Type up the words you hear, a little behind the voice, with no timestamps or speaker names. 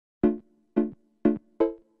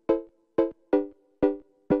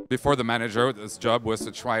before the manager, his job was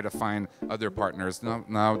to try to find other partners.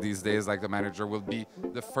 Now these days, like the manager will be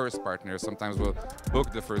the first partner. Sometimes we'll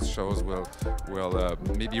book the first shows. We'll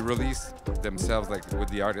maybe release themselves, like with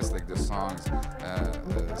the artists, like the songs.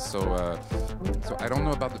 So I don't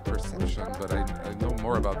know about the perception, but I know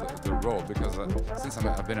more about the role, because since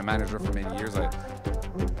I've been a manager for many years,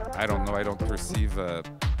 I don't know. I don't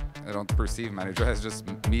perceive managers. I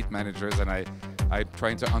just meet managers, and I'm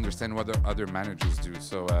trying to understand what the other managers do.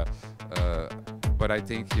 So, but I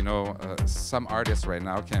think, you know, some artists right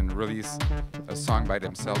now can release a song by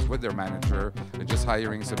themselves with their manager, just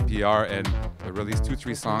hiring some PR, and release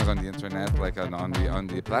 2-3 songs on the internet, like on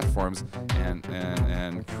the platforms,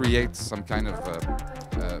 and create some kind of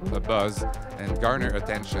a buzz and garner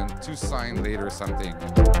attention to sign later something.